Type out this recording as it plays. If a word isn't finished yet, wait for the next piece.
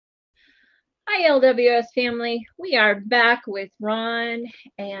Hi, LWS family. We are back with Ron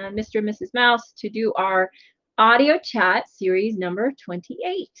and Mr. and Mrs. Mouse to do our audio chat series number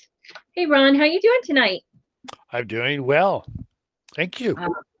 28. Hey, Ron, how you doing tonight? I'm doing well. Thank you. Uh,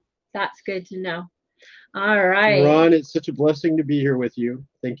 that's good to know. All right. Ron, it's such a blessing to be here with you.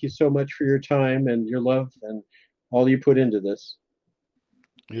 Thank you so much for your time and your love and all you put into this.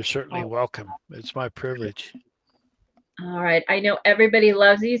 You're certainly All welcome. It's my privilege. right. I know everybody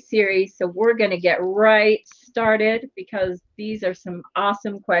loves these series, so we're going to get right started because these are some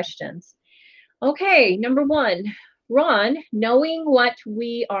awesome questions. Okay, number one, Ron, knowing what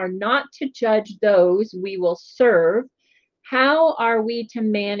we are not to judge those we will serve, how are we to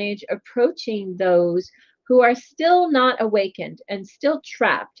manage approaching those who are still not awakened and still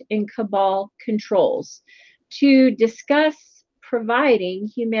trapped in cabal controls to discuss providing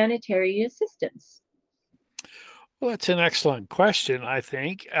humanitarian assistance? Well, that's an excellent question, I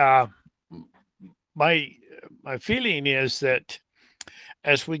think. My my feeling is that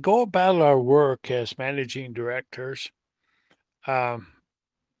as we go about our work as managing directors, um,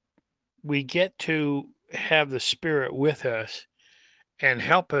 we get to have the spirit with us and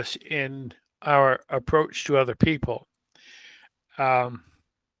help us in our approach to other people. Um,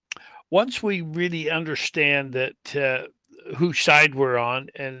 Once we really understand that whose side we're on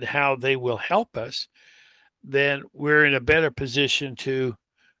and how they will help us, then we're in a better position to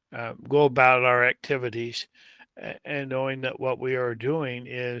go about our activities and knowing that what we are doing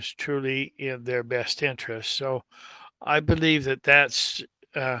is truly in their best interest. So I believe that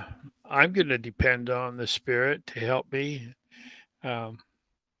uh, I'm going to depend on the Spirit to help me um,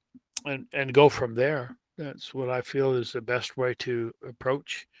 and go from there. That's what I feel is the best way to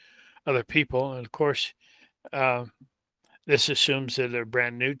approach other people. And of course, uh, this assumes that they're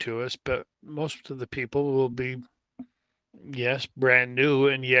brand new to us, but most of the people will be, yes, brand new,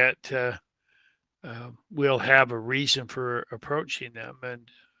 and yet we'll have a reason for approaching them. And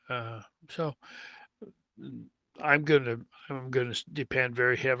so mm, I'm gonna depend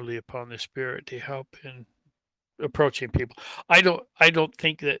very heavily upon the Spirit to help in approaching people. I don't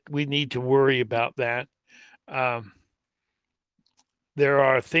think that we need to worry about that. Um, there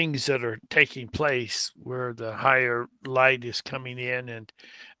are things that are taking place where the higher light is coming in,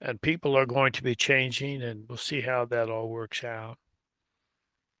 and people are going to be changing, and we'll see how that all works out.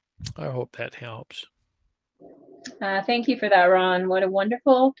 I hope that helps. Thank you for that, Ron. What a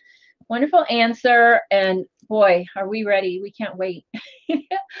wonderful, wonderful answer. And boy, are we ready? We can't wait.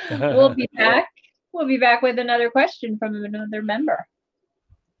 We'll be back. We'll be back with another question from another member.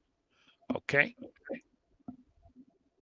 Okay.